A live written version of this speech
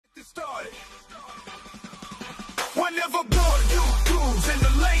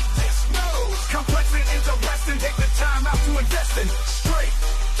Nothing straight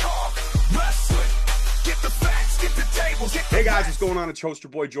talk wrestling. Get the facts, get the tables. Hey guys, what's going on? It's host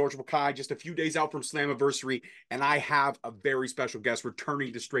your boy George Mackay, just a few days out from Slammiversary, and I have a very special guest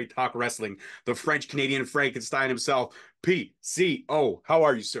returning to Straight Talk Wrestling, the French Canadian Frankenstein himself, PCO. How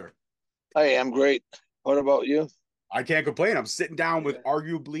are you, sir? Hey, I'm great. What about you? I can't complain. I'm sitting down with Yeah.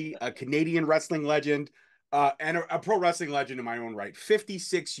 arguably a Canadian wrestling legend and a pro wrestling legend in my own right.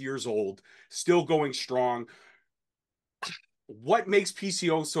 56 years old, still going strong. What makes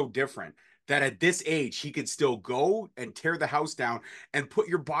PCO so different that at this age he could still go and tear the house down and put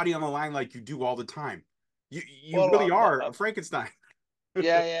your body on the line like you do all the time? You Well, really are a Frankenstein.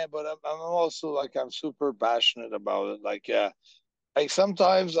 yeah, but I'm also like I'm super passionate about it. Like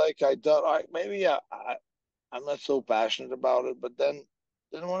sometimes like I thought maybe I'm not so passionate about it, but then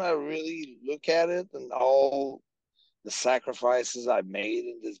when I really look at it and all the sacrifices I made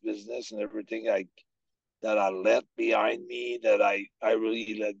in this business and everything that I left behind me, that I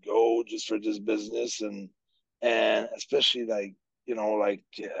really let go just for this business, and especially like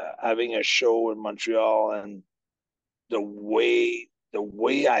having a show in Montreal, and the way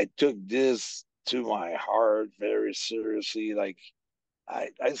I took this to my heart very seriously. Like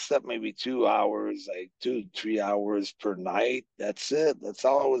I slept maybe 2 hours, like 2, 3 hours per night. That's it. That's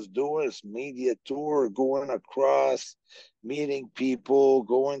all I was doing is media tour, going across, meeting people,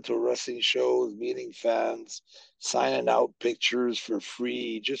 going to wrestling shows, meeting fans, signing out pictures for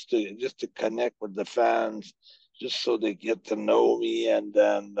free, just to connect with the fans, just so they get to know me. And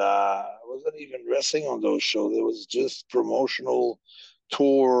then I wasn't even wrestling on those shows. It was just promotional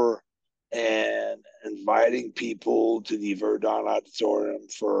tour and inviting people to the Verdun Auditorium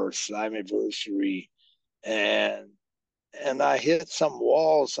for Slammiversary. And and I hit some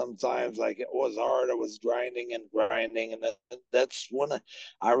walls sometimes. Like it was hard. I was grinding and grinding, and that's when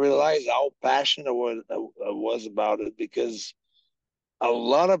I realized how passionate I was about it, because a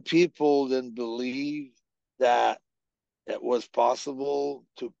lot of people didn't believe that it was possible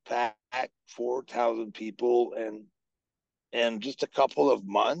to pack 4,000 people in just a couple of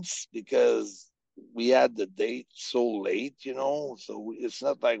months, because we had the date so late. So it's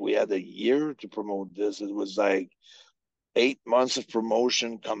not like we had a year to promote this. It was like 8 months of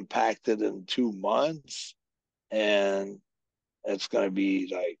promotion compacted in 2 months. And it's going to be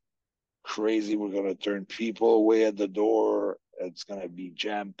like crazy. We're going to turn people away at the door. It's going to be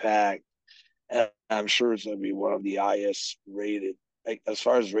jam packed. And I'm sure it's going to be one of the highest rated. Like, as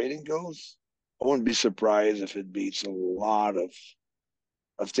far as rating goes, I wouldn't be surprised if it beats a lot of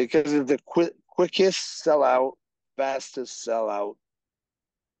because it's the quickest sellout, fastest sellout,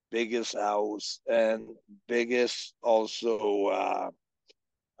 biggest house, and biggest also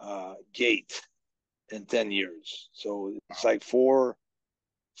gate in 10 years. So it's like four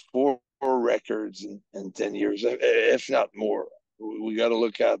records in 10 years, if not more. We got to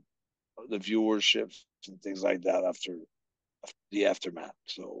look at the viewerships and things like that after the aftermath.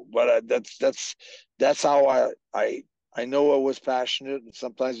 So, but that's how I know I was passionate. And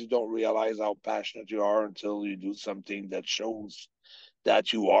sometimes you don't realize how passionate you are until you do something that shows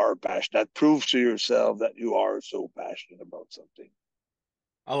that you are passionate, that proves to yourself that you are so passionate about something.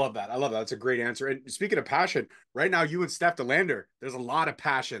 I love that. I love that. That's a great answer. And speaking of passion, right now you and Steph De Lander, there's a lot of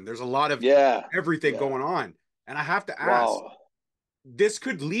passion. There's a lot of Yeah, everything yeah. going on. And I have to ask, Wow. this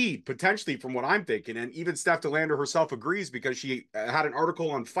could lead potentially from what I'm thinking, and even Steph De Lander herself agrees because she had an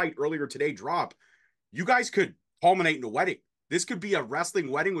article on Fight earlier today drop. You guys could culminate in a wedding. This could be a wrestling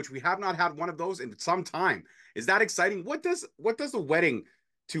wedding, which we have not had one of those in some time. Is that exciting? What does a wedding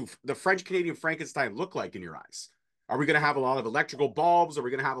to the French Canadian Frankenstein look like in your eyes? Are we going to have a lot of electrical bulbs? Are we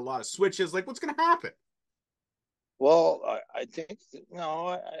going to have a lot of switches? Like, what's going to happen? Well, I think no,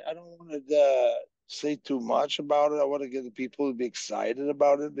 I don't want to say too much about it. I want to get the people to be excited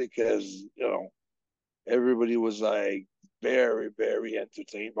about it, because everybody was like very, very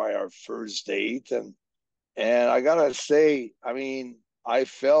entertained by our first date. And I gotta say, I mean, I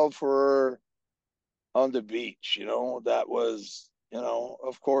fell for her on the beach. That was,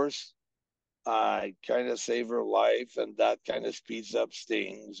 of course, I kind of saved her life, and that kind of speeds up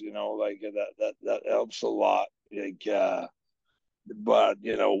things. Like that helps a lot. But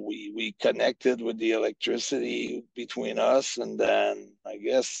we connected with the electricity between us, and then I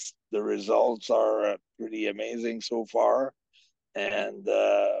guess the results are pretty amazing so far. And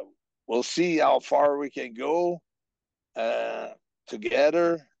we'll see how far we can go uh,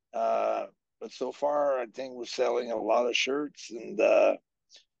 together. But so far, I think we're selling a lot of shirts, and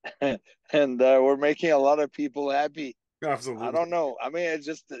we're making a lot of people happy. I don't Absolutely. know. I mean, it's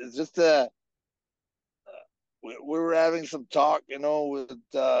just we were having some talk, with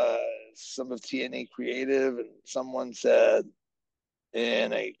some of TNA Creative, and someone said,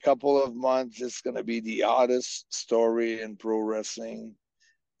 in a couple of months, it's going to be the oddest story in pro wrestling.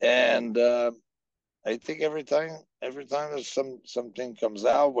 And I think every time there's something comes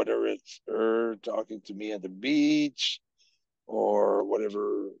out, whether it's her talking to me at the beach or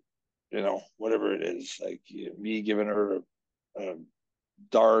whatever, whatever it is, like me giving her a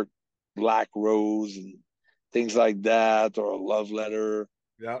dark black rose and things like that, or a love letter.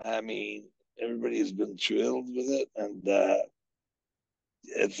 Yeah. I mean, everybody has been thrilled with it, and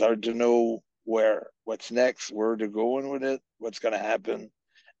it's hard to know what's next, where they're going with it, what's going to happen,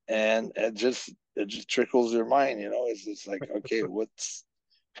 and it just trickles your mind. It's just like, okay, what's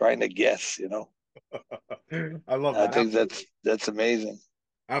trying to guess. I love I that. think Absolutely. that's amazing.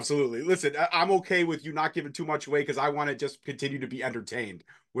 Absolutely. Listen, I'm okay with you not giving too much away because I want to just continue to be entertained,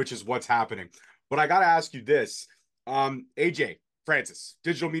 which is what's happening. But I got to ask you this. AJ Francis,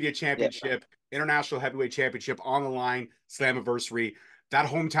 Digital Media Yeah, Championship, International Heavyweight Championship on the line, Slammiversary. That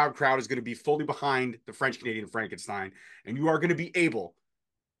hometown crowd is going to be fully behind the French Canadian Frankenstein, and you are going to be able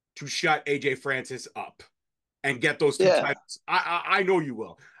to shut AJ Francis up and get those two yeah, titles. I know you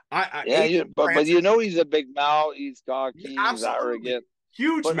will. yeah. AJ But Francis, he's a big mouth. He's cocky. He's absolutely arrogant.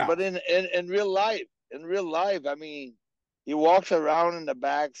 huge But mouth. in real life, I mean, he walks around in the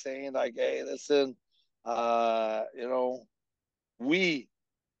back saying like, "Hey, listen, uh, you know, we,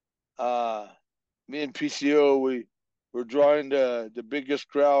 uh, me and PCO, we're drawing the biggest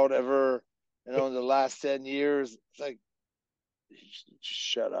crowd ever, in the last 10 years." It's like, just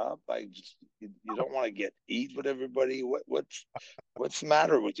shut up! You don't want to get eat with everybody. What's the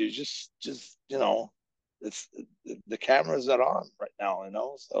matter with you? Just it's the cameras are on right now.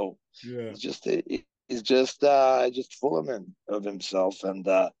 So Yeah. he's just just full of himself, and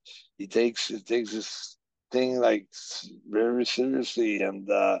he takes this thing like very seriously, and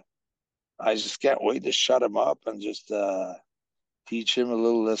I just can't wait to shut him up and just teach him a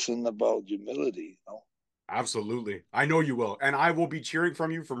little lesson about humility. Absolutely. I know you will. And I will be cheering from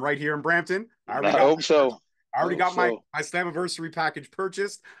you from right here in Brampton. I I already got hope my merch. so. I I already hope got my so. Slammiversary package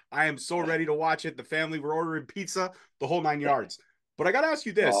purchased. I am so ready to watch it. The family, we're ordering pizza, the whole 9 yards. But I got to ask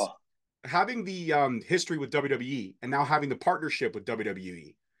you this. Oh, Having the history with WWE and now having the partnership with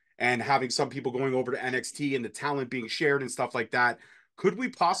WWE and having some people going over to NXT and the talent being shared and stuff like that, could we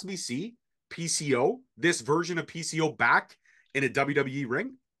possibly see PCO, this version of PCO, back in a WWE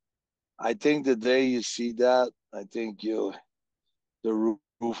ring? I think the day you see that, I think the roof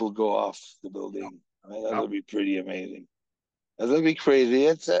will go off the Yep. building. I mean, that'll Yep. be pretty amazing. That'll be crazy.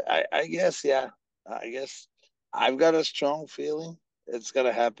 I guess, yeah. I guess I've got a strong feeling it's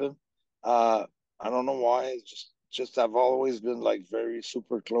gonna happen. Uh, I don't know why. It's just I've always been like very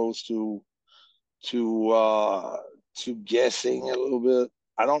super close to uh to guessing a little bit.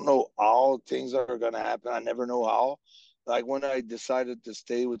 I don't know how things are gonna happen. I never know how. Like when I decided to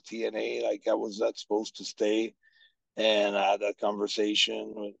stay with TNA, like I was not supposed to stay, and I had a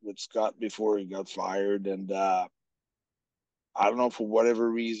conversation with Scott before he got fired, and I don't know, for whatever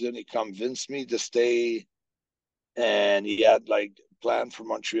reason he convinced me to stay, and he had like planned for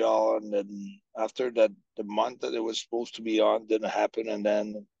Montreal, and then after that, the month that it was supposed to be on didn't happen, and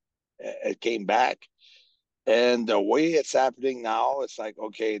then it came back. And the way it's happening now, it's like,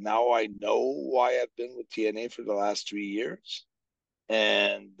 okay, now I know why I've been with TNA for the last 3 years.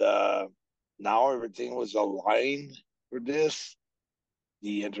 And now everything was aligned for this.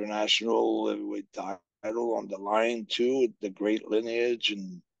 The international heavyweight title on the line, too, the great lineage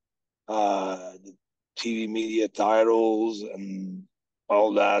and the TV media titles and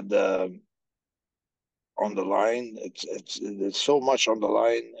all that on the line. It's so much on the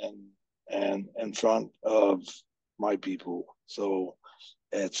line, and in front of my people. So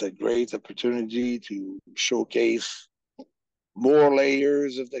it's a great opportunity to showcase more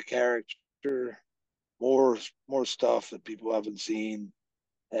layers of the character, more more stuff that people haven't seen,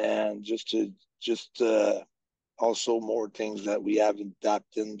 and just also more things that we haven't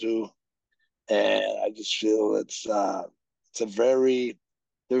tapped into. And I just feel it's a very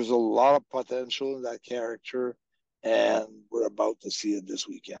there's a lot of potential in that character, and we're about to see it this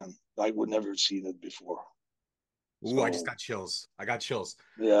weekend. Like we've never seen it before. Ooh, I just So got chills. I got chills.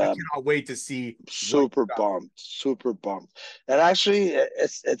 I yeah, cannot wait to see what you super got. pumped, super pumped. And actually,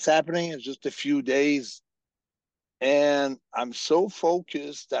 it's happening in just a few days, and I'm so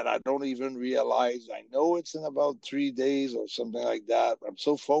focused that I don't even realize. I know it's in about 3 days or something like that. I'm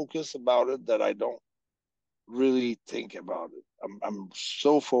so focused about it that I don't really think about it. I'm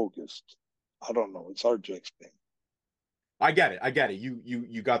so focused. I don't know. It's hard to explain. I get it. I get it.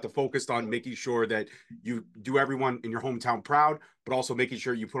 You got the focused on making sure that you do everyone in your hometown proud, but also making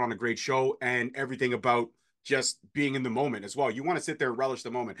sure you put on a great show and everything about just being in the moment as well. You want to sit there and relish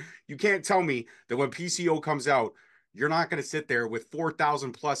the moment. You can't tell me that when PCO comes out, you're not going to sit there with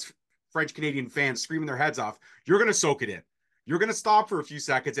 4,000 plus French Canadian fans screaming their heads off. You're going to soak it in. You're going to stop for a few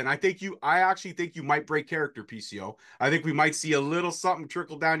seconds. And I actually think you might break character, PCO. I think we might see a little something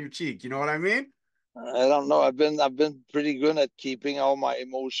trickle down your cheek. You know what I mean? I don't know. I've been pretty good at keeping all my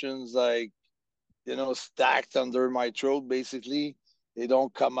emotions like, stacked under my throat. Basically, they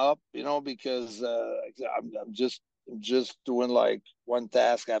don't come up, because I'm just doing like one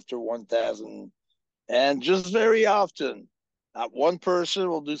task after one task, and just very often, one person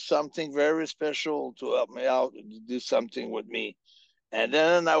will do something very special to help me out and do something with me, and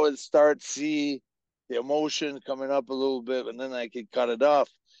then I would start see the emotion coming up a little bit, and then I could cut it off.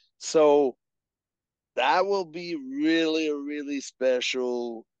 So that will be really, really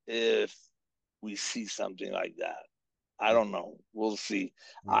special if we see something like that. I don't know. We'll see.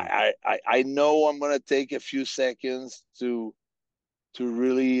 Mm. I know I'm gonna take a few seconds to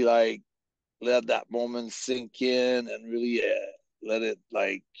really like let that moment sink in and really let it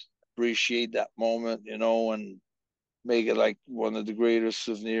like appreciate that moment, and make it like one of the greatest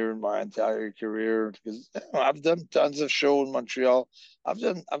souvenir in my entire career. Because I've done tons of shows in Montreal. I've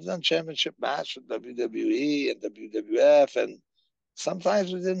done championship match with WWE and WWF, and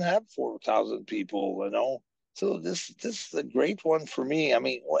sometimes we didn't have 4,000 people. So this is a great one for me. I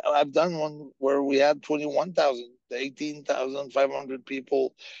mean, I've done one where we had 21,000, 18,500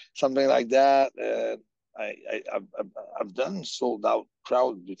 people, something like that. And I've done sold out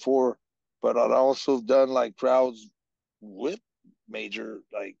crowds before, but I've also done like crowds with major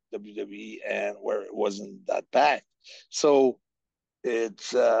like WWE and where it wasn't that packed. So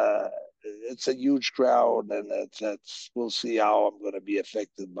it's uh it's a huge crowd, and that's we'll see how I'm going to be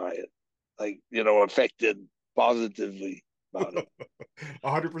affected by it, like affected positively about it.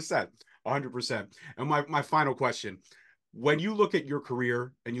 100%. 100%. And my final question, when you look at your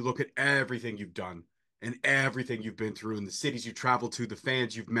career and you look at everything you've done and everything you've been through and the cities you traveled to, the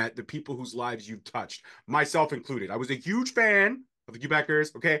fans you've met, the people whose lives you've touched, myself included, I was a huge fan of the Quebec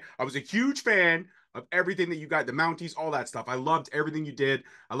Bears. Okay. I was a huge fan of everything that you got, the Mounties, all that stuff. I loved everything you did.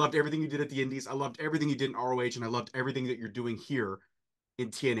 I loved everything you did at the Indies. I loved everything you did in ROH, and I loved everything that you're doing here in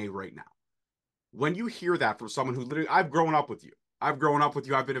TNA right now. When you hear that from someone who literally, I've grown up with you. I've grown up with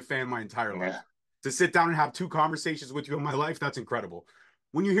you. I've been a fan my entire life. Yeah. To sit down and have two conversations with you in my life, that's incredible.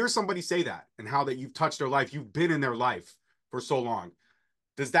 When you hear somebody say that and how that you've touched their life, you've been in their life for so long,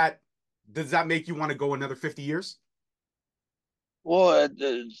 does that make you want to go another 50 years? Well,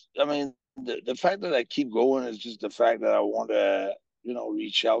 I mean, the fact that I keep going is just the fact that I want to,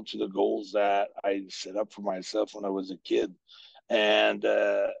 reach out to the goals that I set up for myself when I was a kid, and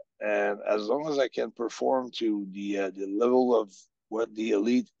uh, and as long as I can perform to the level of what the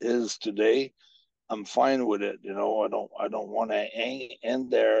elite is today, I'm fine with it. I don't want to hang in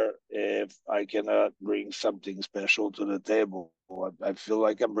there if I cannot bring something special to the table. I feel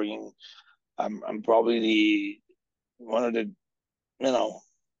like I'm probably the one of the you know,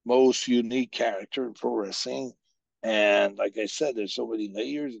 most unique character in pro wrestling. And like I said, there's so many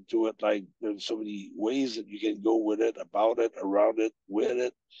layers into it. Like there's so many ways that you can go with it, about it, around it, with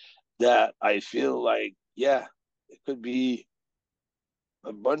it, that I feel like, yeah, it could be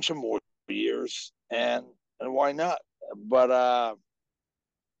a bunch of more years, and why not? But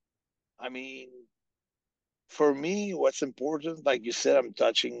I mean, for me, what's important, like you said, I'm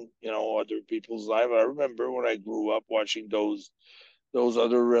touching, other people's life. I remember when I grew up watching those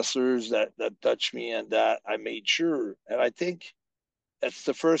other wrestlers that touched me, and that I made sure. And I think it's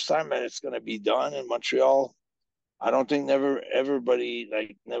the first time that it's going to be done in Montreal. I don't think never everybody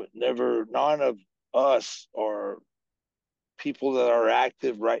like never none of us or people that are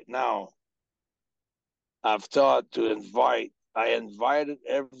active right now have thought to invite. I invited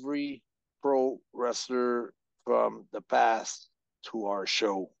every pro wrestler from the past to our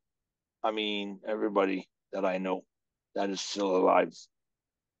show. I mean, everybody that I know that is still alive.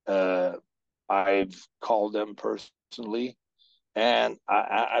 Uh, I've called them personally, and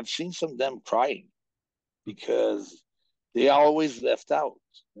I've seen some of them crying because they always left out.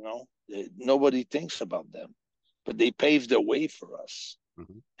 Nobody thinks about them, but they paved the way for us,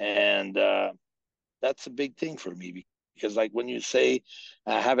 Mm-hmm. and that's a big thing for me because, like when you say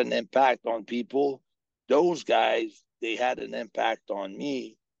have an impact on people, those guys they had an impact on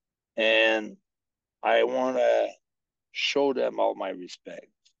me, and I want to show them all my respect.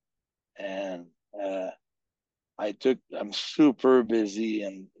 And I'm super busy,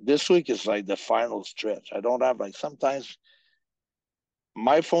 and this week is like the final stretch. I don't have like sometimes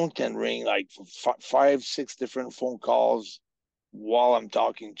my phone can ring like five, six different phone calls while I'm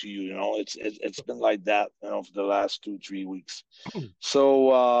talking to you. You know, it's been like that, you know, for the last 2-3 weeks.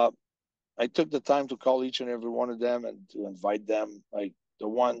 So I took the time to call each and every one of them and to invite them. Like the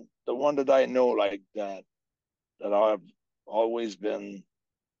one that I know, like that I've always been,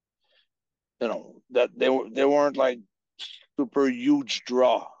 you know, that they weren't like super huge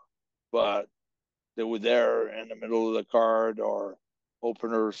draw, but they were there in the middle of the card or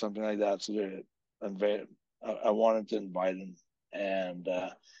opener or something like that. So I wanted to invite them, and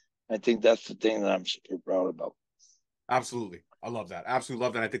I think that's the thing that I'm super proud about. Absolutely. I love that. Absolutely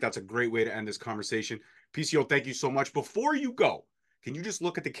love that. I think that's a great way to end this conversation. PCO, thank you so much. Before you go, can you just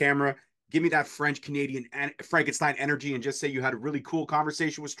look at the camera, give me that French Canadian Frankenstein energy, and just say you had a really cool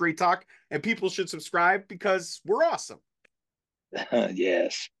conversation with Straight Talk, and people should subscribe because we're awesome.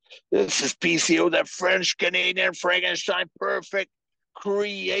 Yes, this is PCO, the French Canadian Frankenstein perfect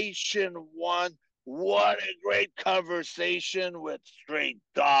creation one. What a great conversation with Straight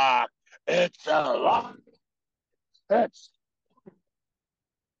Talk. It's a lot. It's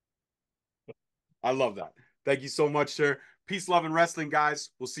I love that. Thank you so much, sir. Peace, love, and wrestling, guys.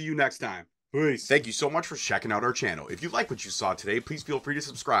 We'll see you next time. Peace. Thank you so much for checking out our channel. If you like what you saw today, please feel free to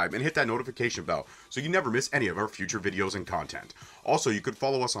subscribe and hit that notification bell so you never miss any of our future videos and content. Also, you could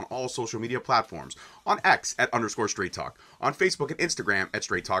follow us on all social media platforms. On X at _Straight Talk. On Facebook and Instagram at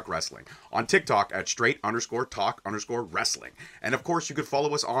Straight Talk Wrestling. On TikTok at Straight_Talk_Wrestling. And of course, you could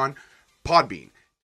follow us on Podbean,